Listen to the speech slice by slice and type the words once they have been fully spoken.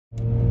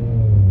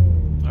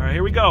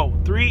we go.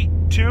 3,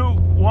 2,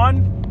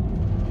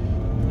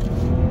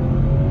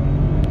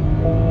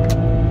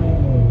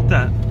 1.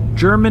 That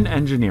German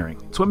engineering.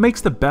 It's what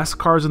makes the best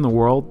cars in the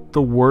world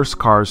the worst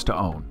cars to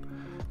own.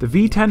 The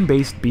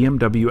V10-based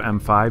BMW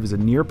M5 is a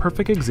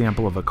near-perfect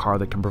example of a car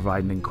that can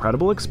provide an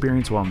incredible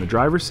experience while in the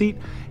driver's seat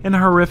and a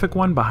horrific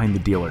one behind the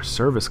dealer's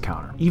service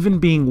counter. Even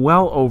being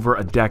well over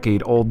a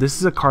decade old, this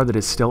is a car that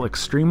is still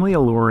extremely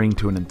alluring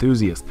to an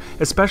enthusiast,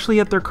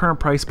 especially at their current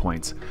price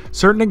points.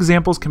 Certain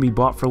examples can be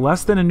bought for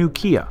less than a new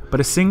Kia,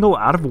 but a single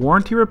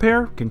out-of-warranty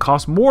repair can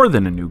cost more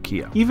than a new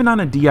Kia. Even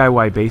on a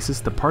DIY basis,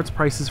 the parts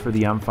prices for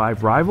the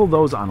M5 rival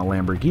those on a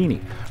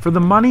Lamborghini. For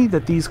the money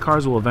that these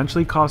cars will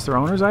eventually cost their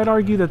owners, I'd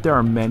argue that there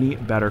are many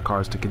better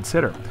cars to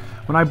consider.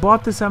 When I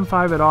bought this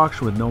M5 at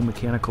auction with no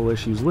mechanical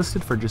issues,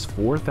 listed for just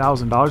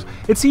 $4,000,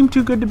 it seemed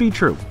too good to be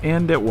true,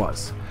 and it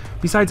was.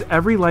 Besides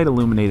every light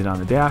illuminated on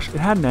the dash, it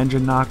had an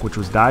engine knock which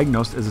was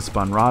diagnosed as a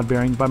spun rod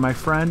bearing by my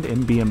friend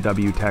and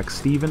BMW tech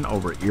Steven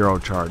over at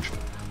Eurocharged.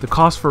 The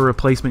cost for a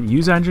replacement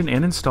used engine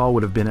and install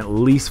would have been at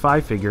least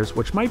 5 figures,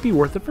 which might be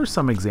worth it for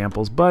some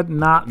examples, but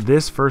not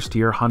this first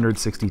year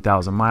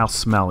 160,000 mile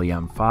smelly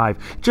M5.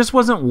 It just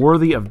wasn't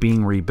worthy of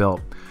being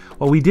rebuilt.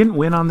 While we didn't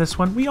win on this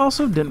one, we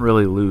also didn't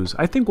really lose.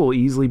 I think we'll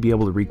easily be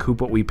able to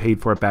recoup what we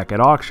paid for it back at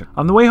auction.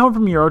 On the way home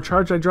from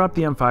Eurocharge, I dropped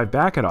the M5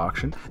 back at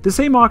auction, the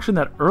same auction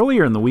that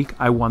earlier in the week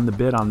I won the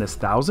bid on this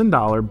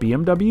 $1,000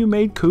 BMW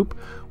made coupe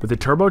with a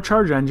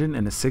turbocharged engine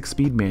and a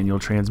 6-speed manual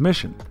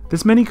transmission.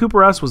 This Mini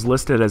Cooper S was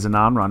listed as a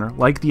non-runner.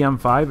 Like the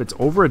M5, it's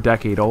over a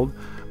decade old,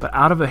 but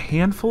out of a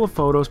handful of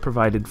photos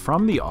provided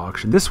from the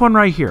auction, this one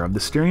right here of the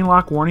steering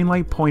lock warning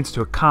light points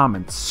to a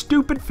common,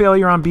 stupid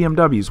failure on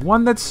BMWs,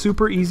 one that's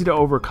super easy to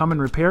overcome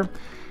and repair,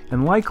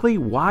 and likely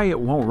why it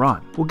won't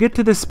run. We'll get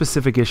to this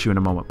specific issue in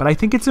a moment, but I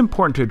think it's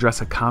important to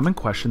address a common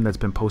question that's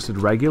been posted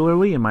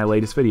regularly in my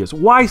latest videos.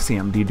 Why,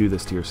 Sam, do you do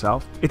this to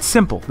yourself? It's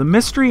simple. The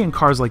mystery in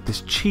cars like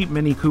this cheap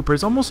Mini Cooper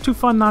is almost too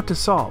fun not to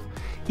solve.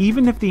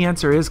 Even if the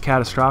answer is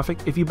catastrophic,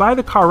 if you buy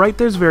the car right,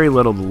 there's very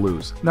little to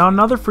lose. Now,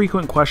 another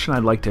frequent question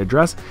I'd like to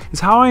address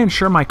is how I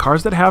insure my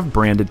cars that have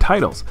branded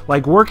titles.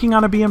 Like working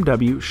on a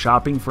BMW,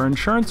 shopping for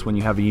insurance when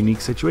you have a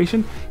unique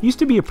situation used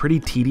to be a pretty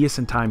tedious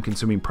and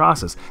time-consuming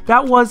process.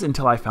 That was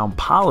until I found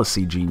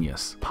Policy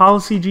Genius.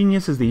 Policy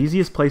Genius is the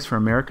easiest place for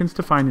Americans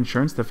to find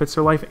insurance that fits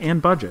their life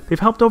and budget. They've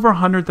helped over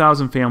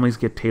 100,000 families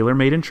get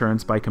tailor-made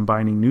insurance by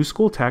combining new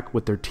school tech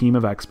with their team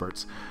of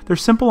experts. Their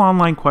simple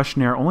online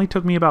questionnaire only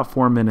took me about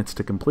 4 minutes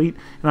to complete,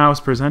 and I was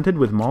presented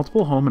with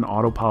multiple home and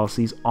auto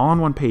policies all on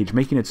one page,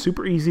 making it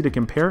super easy to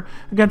compare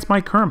against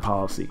my current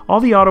policy. All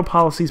the auto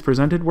policies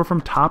presented were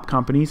from top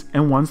companies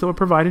and ones that would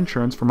provide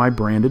insurance for my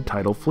branded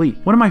title fleet.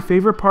 One of my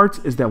favorite parts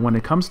is that when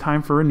it comes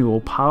time for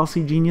renewal,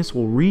 Policy Genius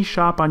will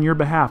reshop on your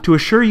behalf to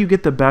assure you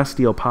get the best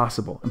deal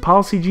possible. And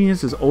Policy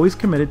Genius is always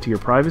committed to your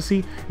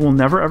privacy and will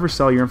never ever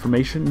sell your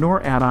information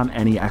nor add on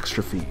any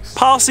extra fees.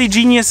 Policy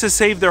Genius has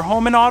saved their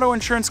home and auto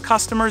insurance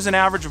customers an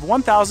average of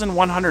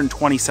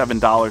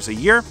 $1,127 a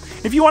year.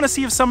 If you want to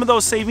see if some of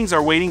those savings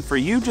are waiting for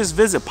you, just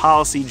visit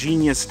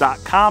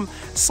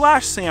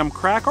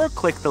policygenius.com/samcrack or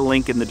click the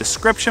link in the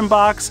description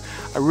box.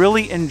 I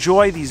really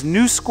enjoy these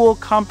new school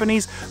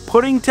companies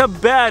putting to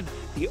bed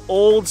the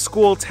old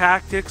school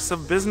tactics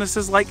of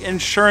businesses like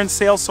insurance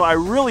sales, so I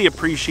really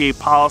appreciate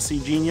Policy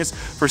Genius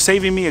for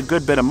saving me a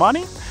good bit of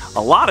money,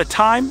 a lot of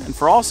time, and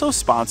for also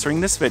sponsoring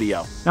this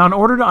video. Now, in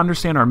order to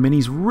understand our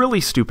Mini's really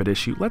stupid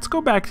issue, let's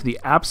go back to the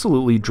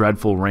absolutely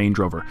dreadful Range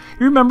Rover.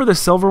 You remember the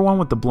silver one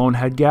with the blown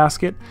head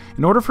gasket?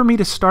 In order for me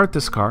to start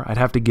this car, I'd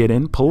have to get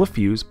in, pull a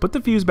fuse, put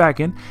the fuse back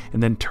in,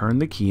 and then turn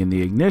the key in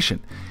the ignition.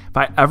 If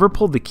I ever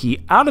pulled the key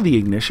out of the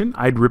ignition,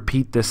 I'd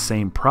repeat this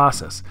same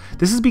process.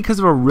 This is because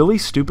of a really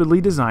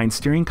stupidly designed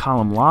steering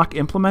column lock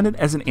implemented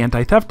as an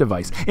anti-theft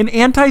device. An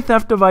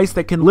anti-theft device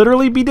that can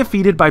literally be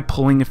defeated by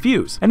pulling a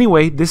fuse.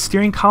 Anyway, this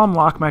steering column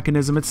lock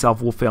mechanism itself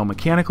will fail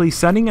mechanically,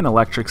 sending an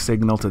electric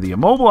signal to the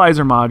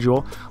immobilizer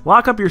module,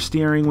 lock up your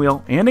steering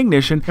wheel and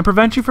ignition, and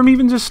prevent you from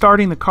even just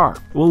starting the car.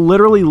 It will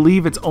literally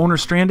leave its owner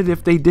stranded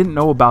if they didn't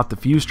know about the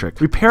fuse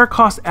trick. Repair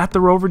cost at the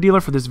Rover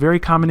dealer for this very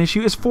common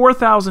issue is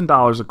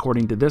 $4,000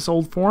 according to this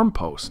old forum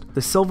post.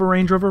 The silver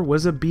Range Rover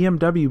was a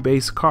BMW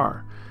based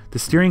car. The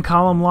steering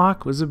column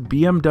lock was a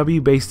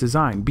BMW based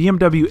design.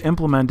 BMW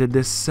implemented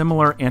this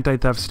similar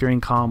anti-theft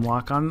steering column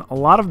lock on a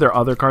lot of their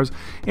other cars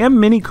and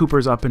Mini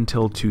Coopers up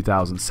until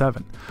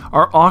 2007.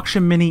 Our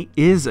auction Mini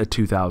is a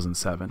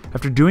 2007.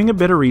 After doing a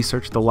bit of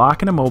research, the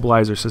lock and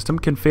immobilizer system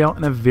can fail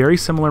in a very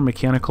similar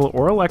mechanical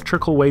or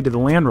electrical way to the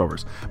Land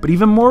Rovers. But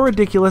even more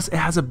ridiculous, it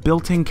has a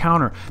built-in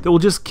counter that will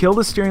just kill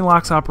the steering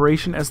lock's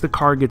operation as the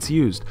car gets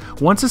used.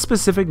 Once a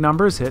specific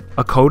number is hit,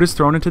 a code is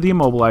thrown into the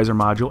immobilizer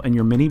module and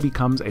your Mini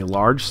becomes a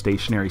large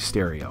stationary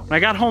stereo. When I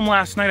got home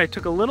last night, I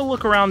took a little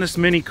look around this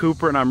Mini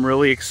Cooper and I'm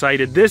really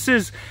excited. This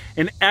is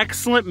an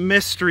excellent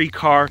mystery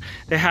car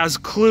that has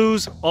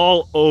clues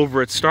all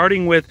over it,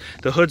 starting with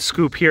the hood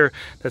scoop here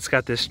that's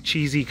got this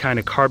cheesy kind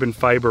of carbon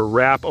fiber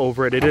wrap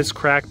over it. It is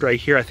cracked right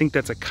here. I think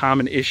that's a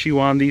common issue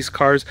on these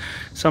cars.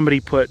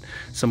 Somebody put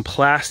some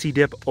Plasti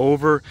Dip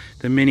over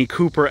the Mini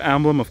Cooper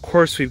emblem. Of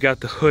course, we've got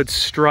the hood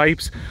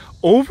stripes.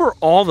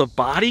 Overall, the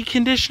body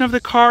condition of the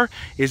car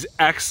is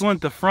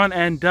excellent. The front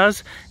end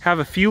does have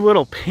a few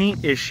little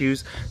paint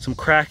issues, some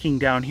cracking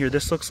down here.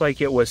 This looks like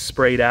it was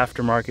sprayed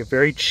aftermarket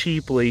very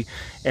cheaply.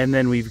 And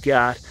then we've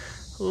got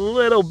a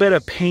little bit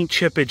of paint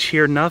chippage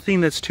here,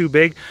 nothing that's too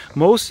big.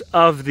 Most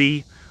of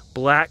the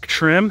black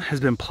trim has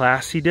been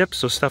Plasti Dip,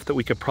 so stuff that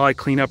we could probably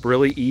clean up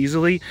really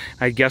easily,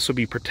 I guess would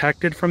be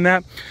protected from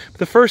that. But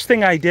the first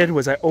thing I did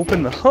was I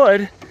opened the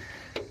hood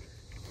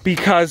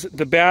because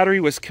the battery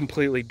was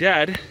completely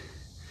dead.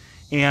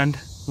 And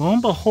lo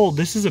and behold,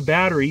 this is a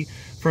battery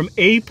from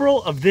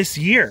April of this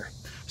year.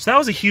 So that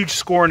was a huge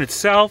score in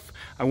itself.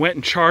 I went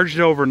and charged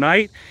it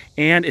overnight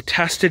and it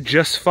tested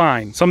just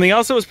fine. Something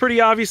else that was pretty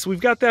obvious, we've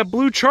got that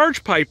blue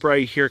charge pipe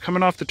right here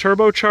coming off the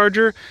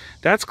turbocharger.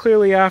 That's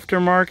clearly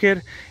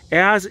aftermarket,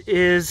 as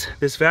is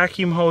this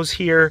vacuum hose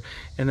here.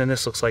 And then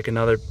this looks like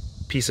another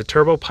piece of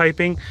turbo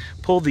piping.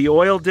 Pulled the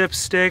oil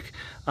dipstick.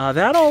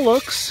 That all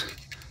looks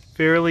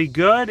fairly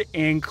good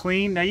and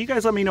clean. Now you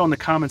guys let me know in the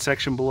comment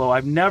section below.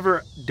 I've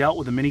never dealt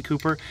with a Mini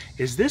Cooper.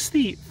 Is this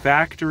the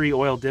factory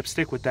oil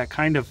dipstick with that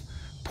kind of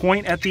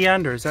point at the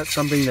end, or is that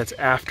something that's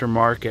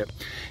aftermarket?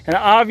 And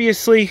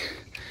obviously,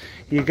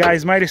 you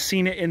guys might have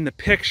seen it in the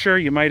picture.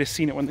 You might have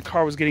seen it when the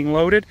car was getting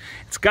loaded.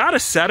 It's got a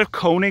set of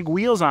Koenig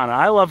wheels on it.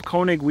 I love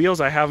Koenig wheels.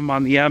 I have them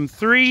on the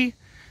M3.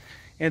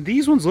 And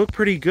these ones look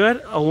pretty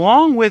good,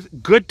 along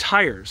with good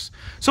tires.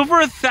 So for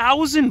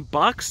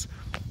 $1,000,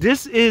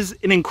 this is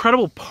an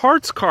incredible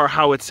parts car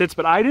how it sits,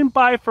 but I didn't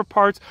buy it for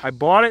parts. I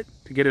bought it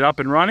to get it up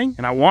and running,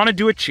 and I want to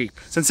do it cheap.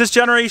 Since this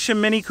generation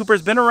Mini Cooper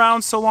has been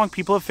around so long,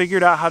 people have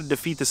figured out how to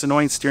defeat this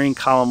annoying steering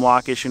column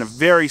lock issue in a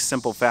very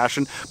simple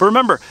fashion. But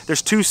remember,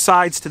 there's two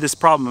sides to this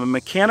problem, a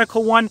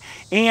mechanical one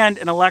and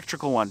an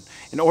electrical one.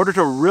 In order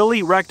to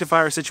really rectify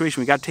our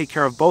situation, we got to take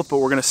care of both, but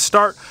we're going to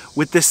start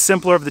with this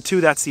simpler of the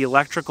two. That's the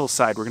electrical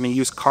side. We're going to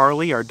use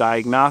Carly, our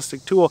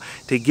diagnostic tool,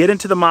 to get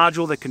into the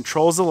module that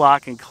controls the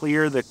lock and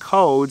clear the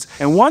codes.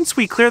 And once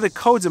we clear the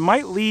codes, it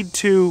might lead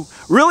to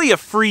really a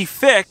free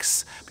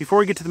fix before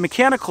we get to the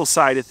mechanical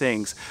side of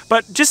things.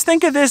 But just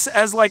think of this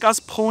as like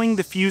us pulling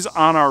the fuse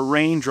on our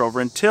Range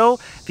Rover.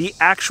 Until the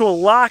actual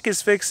lock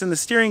is fixed in the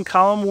steering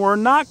column, we're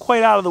not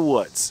quite out of the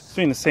woods. It's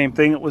doing the same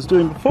thing it was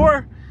doing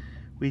before.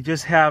 We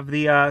just have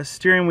the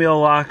steering wheel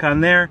lock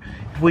on there.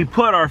 If we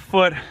put our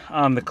foot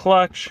on the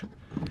clutch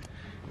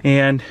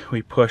and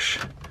we push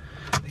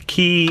the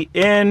key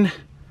in,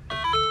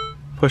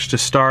 push to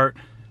start,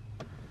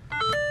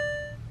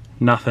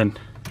 nothing.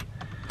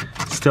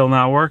 Still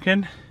not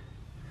working.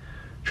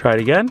 Try it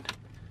again.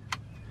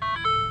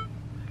 I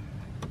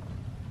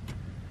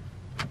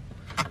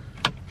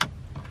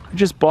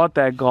just bought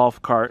that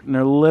golf cart and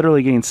they're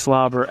literally getting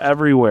slobber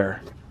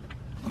everywhere.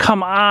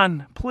 Come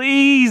on,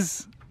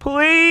 please.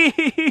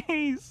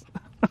 Please.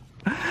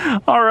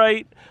 All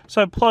right,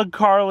 so I plugged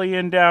Carly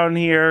in down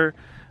here.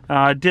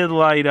 Did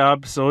light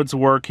up, so it's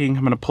working.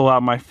 I'm gonna pull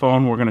out my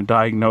phone. We're gonna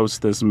diagnose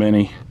this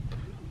Mini.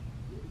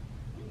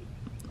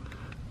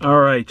 All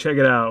right, check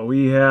it out.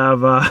 We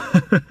have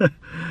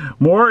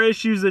more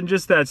issues than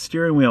just that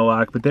steering wheel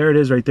lock, but there it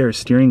is right there,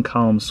 steering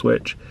column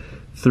switch.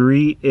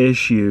 3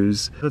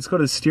 issues. Let's go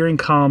to the steering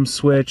column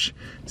switch,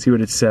 see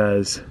what it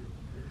says.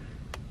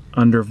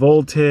 Under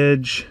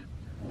voltage.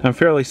 I'm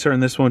fairly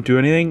certain this won't do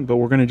anything, but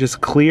we're going to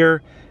just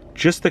clear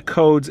just the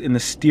codes in the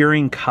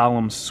steering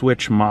column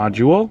switch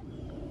module.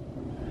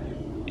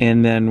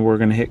 And then we're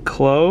going to hit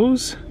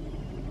close.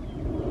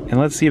 And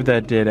let's see if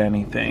that did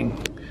anything.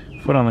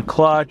 Foot on the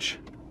clutch.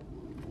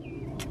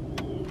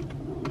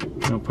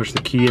 I'll push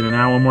the key in and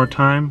out one more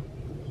time.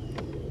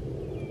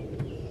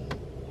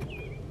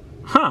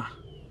 Huh.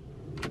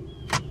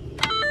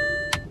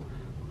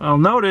 I'll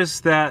notice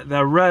that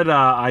the red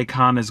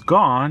icon is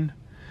gone.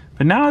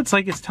 But now it's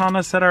like it's telling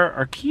us that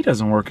our key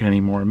doesn't work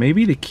anymore.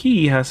 Maybe the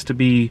key has to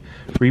be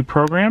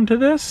reprogrammed to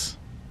this?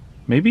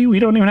 Maybe we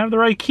don't even have the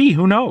right key,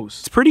 who knows?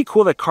 It's pretty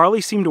cool that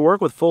Carly seemed to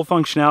work with full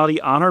functionality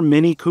on our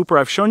Mini Cooper.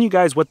 I've shown you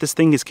guys what this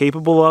thing is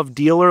capable of,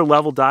 dealer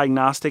level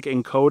diagnostic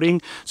and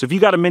coding. So if you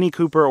got a Mini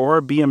Cooper or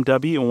a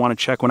BMW and want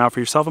to check one out for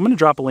yourself, I'm going to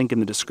drop a link in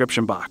the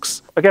description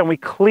box. Again, we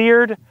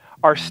cleared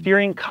our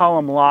steering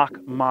column lock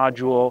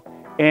module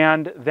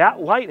and that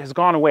light has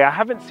gone away. I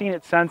haven't seen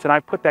it since, and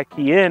I've put that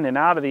key in and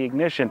out of the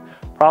ignition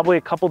probably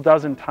a couple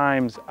dozen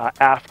times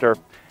after.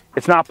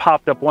 It's not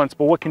popped up once,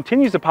 but what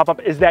continues to pop up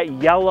is that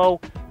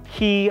yellow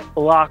key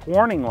lock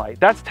warning light.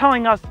 That's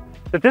telling us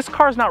that this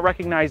car is not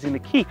recognizing the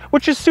key,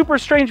 which is super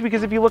strange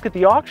because if you look at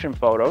the auction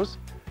photos,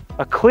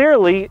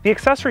 clearly the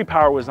accessory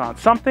power was on,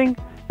 something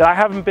that I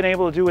haven't been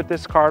able to do with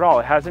this car at all.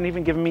 It hasn't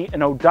even given me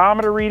an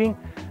odometer reading.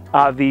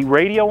 The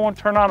radio won't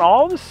turn on.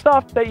 All the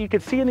stuff that you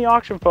could see in the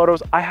auction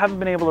photos, I haven't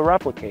been able to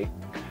replicate.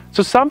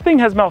 So something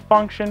has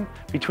malfunctioned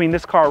between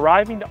this car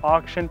arriving to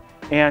auction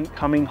and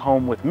coming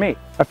home with me.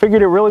 I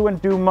figured it really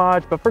wouldn't do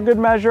much, but for good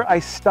measure, I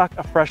stuck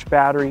a fresh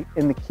battery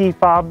in the key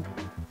fob.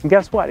 And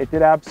guess what? It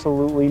did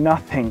absolutely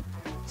nothing.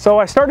 So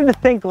I started to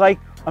think like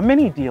a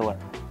mini dealer.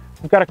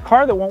 We've got a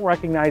car that won't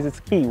recognize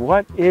its key.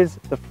 What is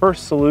the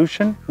first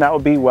solution? That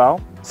would be, well,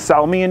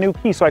 sell me a new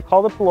key. So I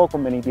called up the local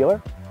mini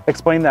dealer,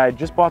 explained that I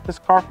just bought this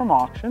car from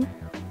auction,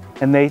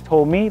 and they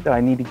told me that I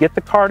need to get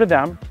the car to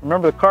them.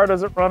 Remember, the car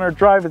doesn't run or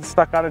drive, it's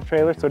stuck on a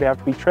trailer, so it'd have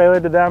to be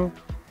trailered to them.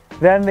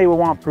 Then they would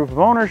want proof of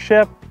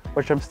ownership,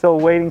 which I'm still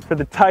waiting for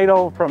the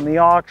title from the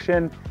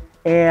auction,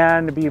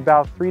 and it'd be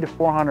about $300 to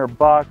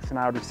 $400, and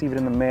I would receive it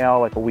in the mail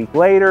like a week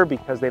later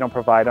because they don't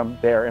provide them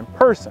there in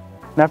person.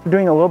 And after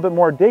doing a little bit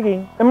more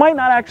digging, it might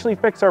not actually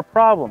fix our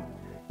problem.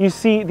 You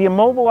see, the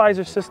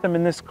immobilizer system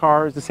in this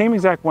car is the same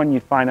exact one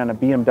you'd find on a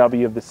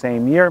BMW of the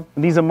same year.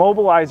 When these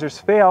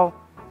immobilizers fail,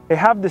 they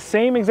have the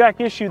same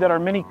exact issue that our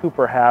Mini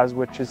Cooper has,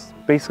 which is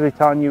basically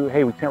telling you,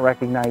 hey, we can't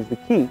recognize the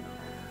key.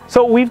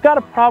 So we've got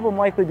a problem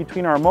likely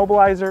between our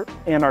immobilizer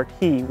and our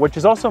key, which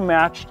is also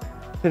matched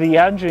to the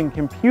engine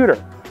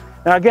computer.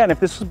 Now again, if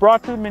this was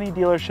brought to the Mini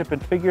dealership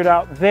and figured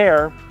out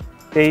there,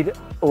 they'd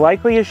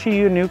likely issue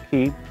you a new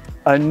key,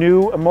 a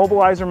new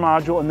immobilizer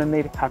module, and then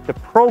they'd have to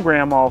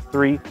program all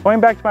three. Going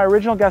back to my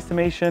original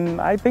guesstimation,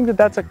 I think that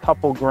that's a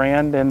couple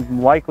grand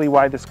and likely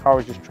why this car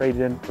was just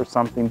traded in for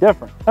something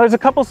different. Now, there's a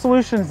couple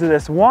solutions to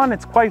this. One,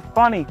 it's quite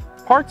funny.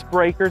 Parts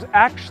breakers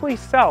actually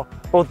sell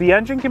both the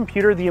engine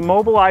computer, the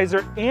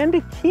immobilizer, and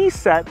a key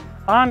set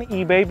on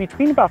eBay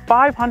between about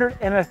 $500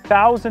 and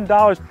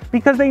 $1,000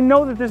 because they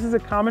know that this is a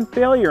common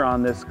failure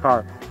on this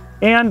car.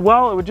 And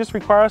well, it would just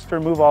require us to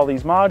remove all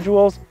these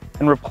modules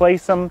and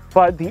replace them.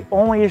 But the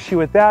only issue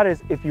with that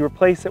is if you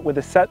replace it with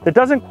a set that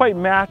doesn't quite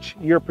match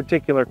your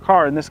particular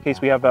car. In this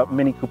case, we have a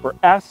Mini Cooper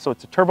S, so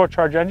it's a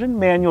turbocharged engine,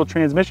 manual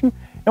transmission,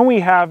 and we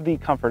have the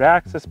Comfort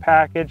Access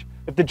package.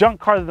 If the junk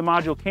car that the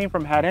module came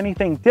from had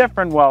anything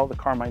different, well, the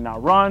car might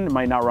not run, it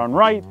might not run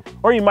right,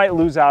 or you might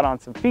lose out on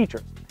some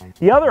features.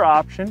 The other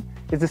option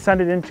is to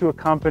send it into a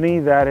company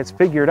that has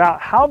figured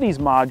out how these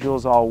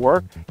modules all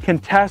work, can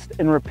test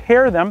and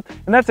repair them,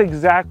 and that's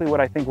exactly what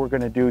I think we're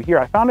going to do here.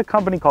 I found a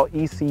company called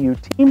ECU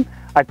Team.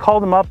 I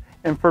called them up,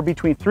 and for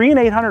between $300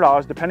 and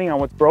 $800, depending on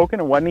what's broken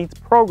and what needs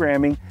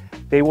programming,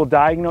 they will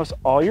diagnose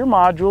all your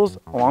modules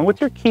along with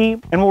your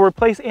key and will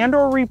replace and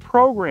or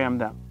reprogram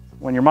them.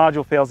 When your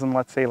module fails in,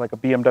 let's say, like a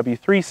BMW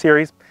 3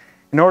 Series,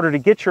 in order to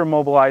get your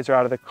immobilizer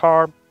out of the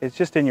car, it's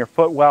just in your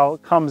footwell.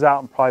 It comes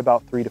out in probably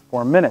about 3 to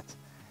 4 minutes.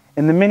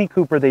 In the Mini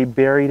Cooper, they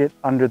buried it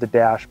under the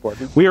dashboard.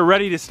 We are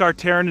ready to start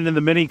tearing into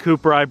the Mini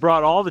Cooper. I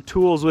brought all the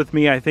tools with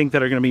me I think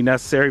that are going to be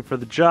necessary for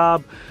the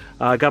job.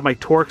 I got my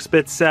Torx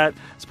bit set.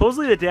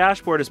 Supposedly the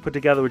dashboard is put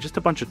together with just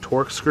a bunch of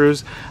Torx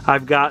screws.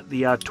 I've got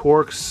the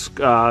Torx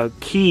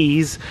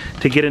keys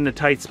to get into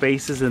tight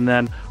spaces, and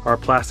then our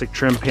plastic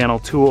trim panel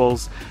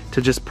tools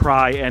to just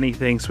pry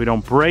anything so we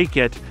don't break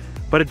it.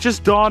 But it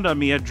just dawned on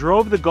me, I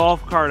drove the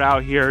golf cart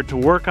out here to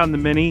work on the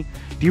Mini.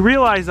 Do you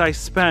realize I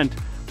spent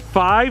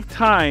 5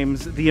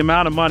 times the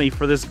amount of money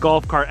for this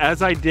golf cart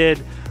as I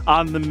did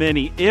on the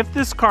Mini? If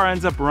this car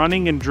ends up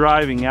running and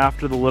driving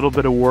after the little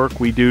bit of work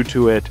we do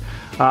to it,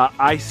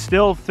 I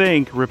still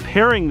think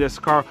repairing this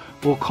car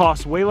will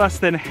cost way less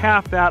than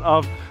half that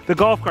of the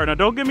golf cart. Now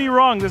don't get me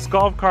wrong, this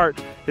golf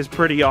cart is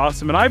pretty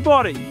awesome, and I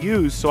bought it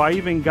used, so I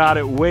even got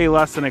it way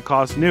less than it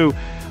cost new.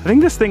 I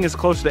think this thing is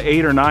close to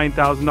 $8,000 or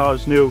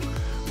 $9,000 new.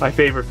 My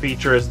favorite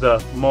feature is the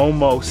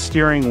Momo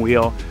steering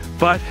wheel,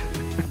 but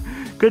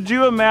could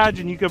you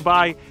imagine you could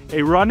buy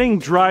a running,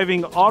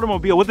 driving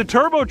automobile with a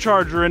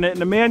turbocharger in it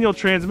and a manual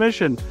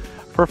transmission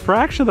for a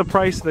fraction of the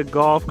price of the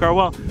golf car?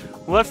 Well,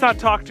 let's not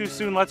talk too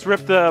soon. Let's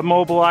rip the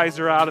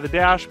immobilizer out of the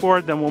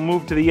dashboard, then we'll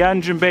move to the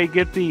engine bay,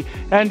 get the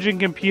engine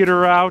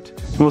computer out,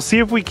 and we'll see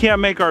if we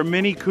can't make our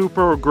Mini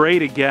Cooper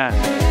great again.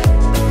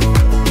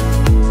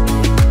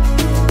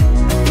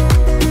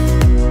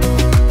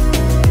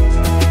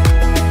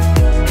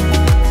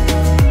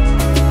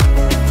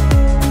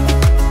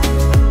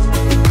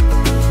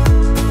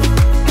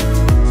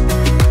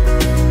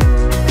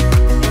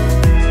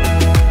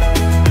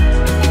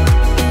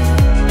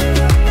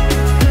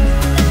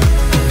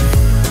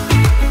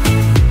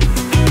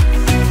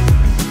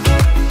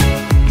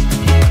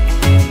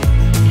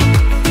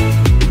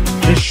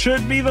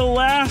 Should be the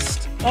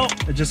last. Oh,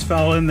 it just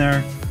fell in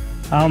there.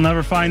 I'll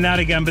never find that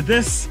again, but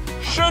this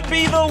should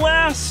be the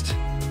last.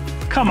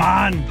 Come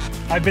on.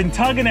 I've been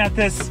tugging at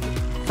this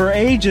for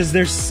ages.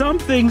 There's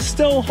something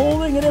still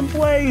holding it in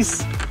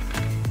place.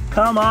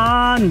 Come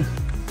on.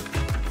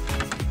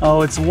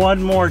 Oh, it's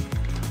one more.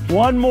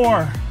 One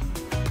more.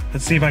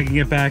 Let's see if I can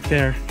get back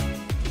there.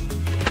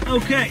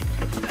 Okay.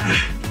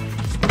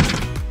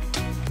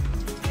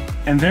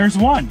 And there's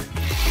one.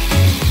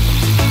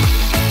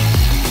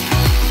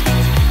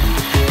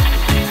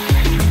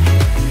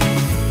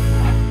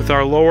 With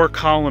our lower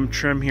column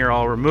trim here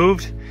all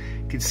removed,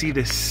 you can see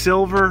the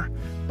silver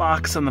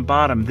box on the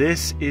bottom.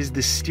 This is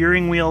the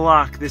steering wheel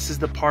lock. This is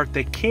the part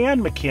that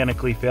can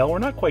mechanically fail. We're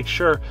not quite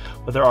sure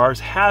whether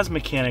ours has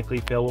mechanically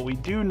failed. What we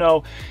do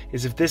know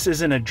is if this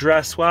isn't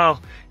addressed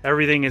well,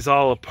 everything is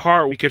all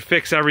apart. We could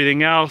fix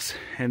everything else,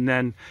 and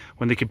then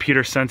when the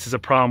computer senses a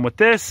problem with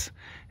this,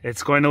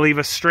 it's going to leave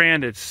us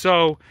stranded.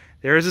 So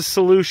there is a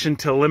solution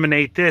to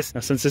eliminate this.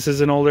 Now, since this is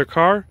an older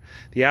car,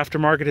 the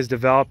aftermarket has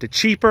developed a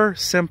cheaper,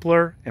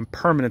 simpler, and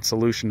permanent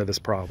solution to this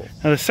problem.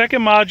 Now, the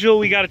second module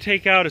we got to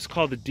take out is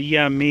called the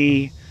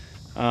DME.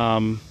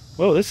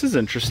 Whoa, this is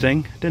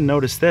interesting. Didn't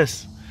notice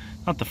this.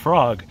 Not the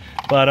frog,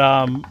 but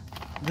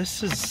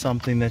this is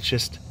something that's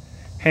just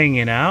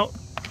hanging out.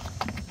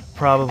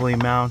 Probably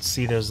mounts.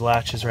 See those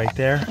latches right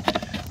there?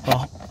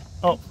 Well,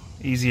 oh,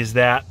 easy as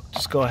that.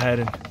 Just go ahead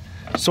and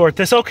sort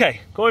this.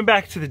 Okay, going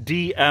back to the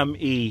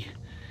DME.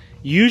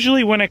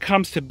 Usually when it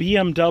comes to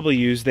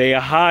BMWs, they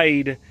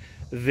hide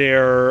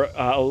their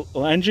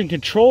engine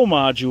control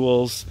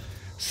modules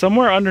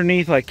somewhere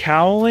underneath, like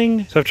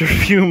cowling. So after a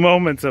few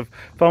moments of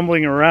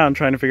fumbling around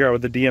trying to figure out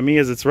what the DME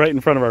is, it's right in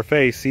front of our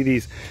face. See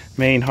these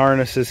main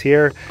harnesses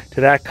here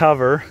to that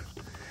cover.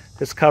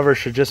 This cover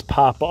should just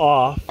pop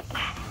off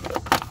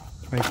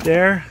right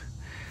there.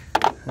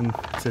 And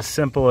it's as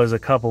simple as a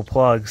couple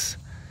plugs.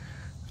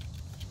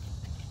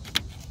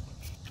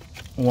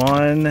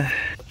 1,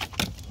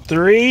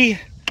 3.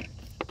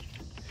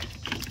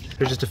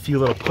 There's just a few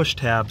little push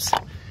tabs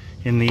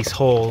in these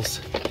holes.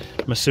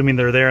 I'm assuming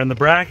they're there in the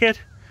bracket.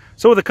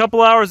 So with a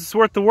couple hours it's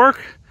worth the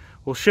work.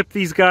 We'll ship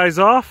these guys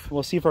off.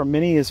 We'll see if our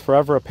Mini is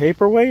forever a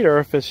paperweight or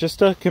if it's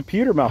just a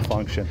computer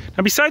malfunction.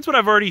 Now, besides what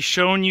I've already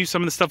shown you,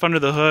 some of the stuff under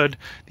the hood,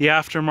 the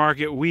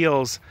aftermarket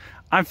wheels,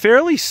 I'm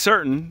fairly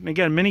certain,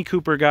 again, Mini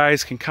Cooper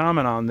guys can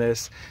comment on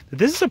this, that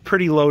this is a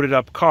pretty loaded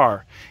up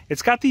car.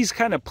 It's got these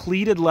kind of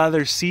pleated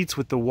leather seats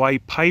with the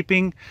white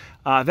piping.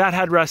 That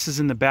headrest is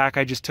in the back.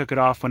 I just took it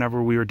off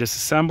whenever we were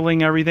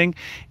disassembling everything.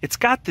 It's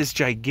got this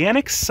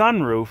gigantic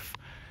sunroof.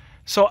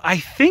 So I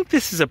think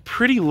this is a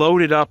pretty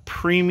loaded up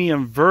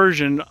premium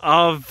version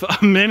of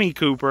a Mini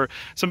Cooper.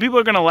 Some people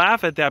are going to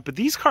laugh at that, but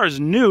these cars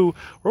new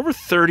are over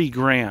 30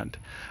 grand.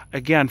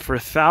 Again, for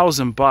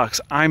 $1,000,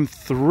 I'm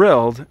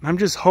thrilled. I'm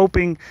just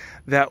hoping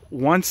that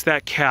once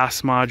that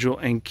CAS module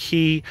and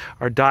key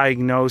are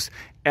diagnosed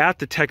at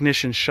the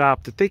technician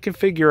shop, that they can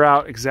figure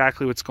out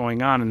exactly what's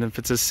going on. And if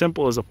it's as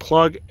simple as a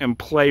plug and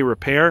play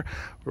repair,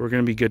 we're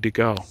going to be good to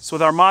go. So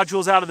with our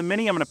modules out of the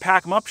Mini, I'm going to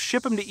pack them up,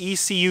 ship them to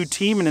ECU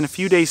team, and in a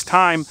few days'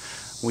 time,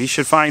 we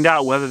should find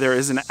out whether there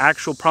is an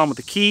actual problem with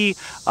the key,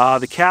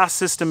 the CAS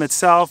system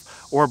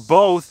itself, or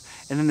both.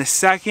 And then the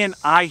second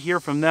I hear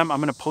from them,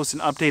 I'm going to post an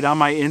update on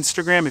my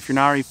Instagram. If you're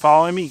not already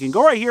following me, you can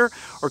go right here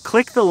or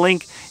click the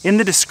link in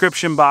the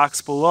description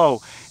box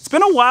below. It's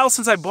been a while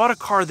since I bought a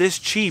car this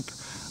cheap.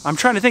 I'm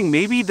trying to think,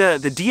 maybe the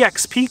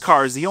DXP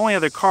car is the only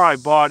other car I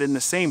bought in the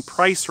same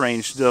price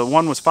range. The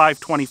one was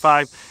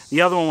 $525,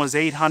 the other one was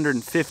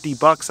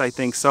 $850, I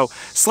think. So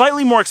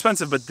slightly more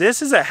expensive, but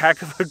this is a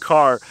heck of a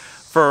car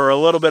for a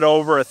little bit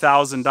over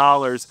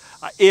 $1,000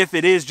 if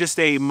it is just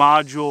a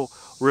module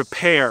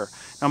repair.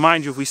 Now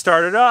mind you, if we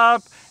start it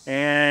up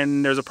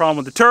and there's a problem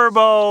with the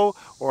turbo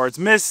or it's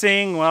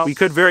missing, well, we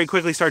could very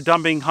quickly start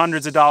dumping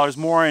hundreds of dollars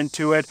more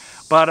into it.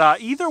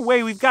 But either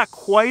way, we've got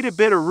quite a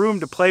bit of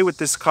room to play with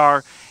this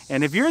car.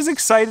 And if you're as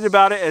excited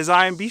about it as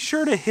I am, be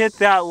sure to hit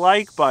that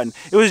like button.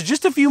 It was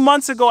just a few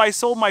months ago I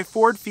sold my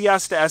Ford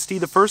Fiesta ST,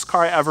 the first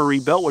car I ever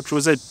rebuilt, which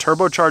was a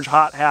turbocharged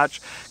hot hatch,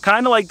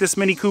 kind of like this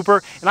Mini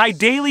Cooper. And I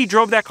daily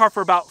drove that car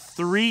for about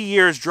 3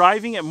 years,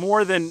 driving it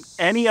more than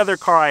any other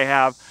car I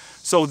have.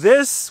 So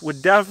this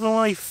would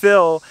definitely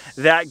fill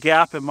that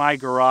gap in my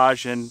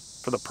garage, and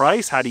for the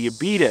price, how do you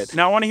beat it?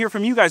 Now I want to hear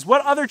from you guys.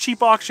 What other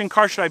cheap auction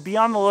car should I be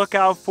on the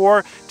lookout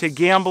for to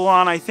gamble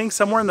on? I think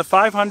somewhere in the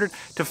 $500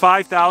 to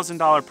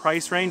 $5,000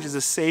 price range is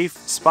a safe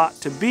spot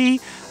to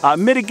be.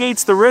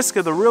 Mitigates the risk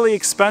of the really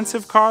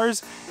expensive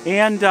cars,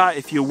 and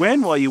if you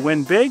win, well, you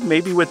win big,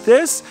 maybe with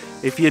this.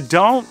 If you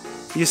don't,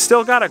 you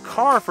still got a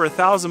car for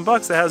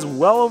 $1,000 that has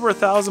well over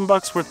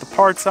 $1,000 worth of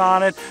parts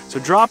on it. So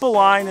drop a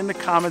line in the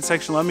comment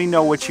section. Let me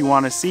know what you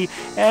want to see.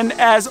 And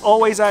as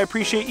always, I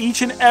appreciate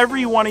each and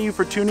every one of you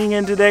for tuning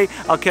in today.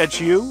 I'll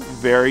catch you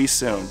very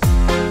soon.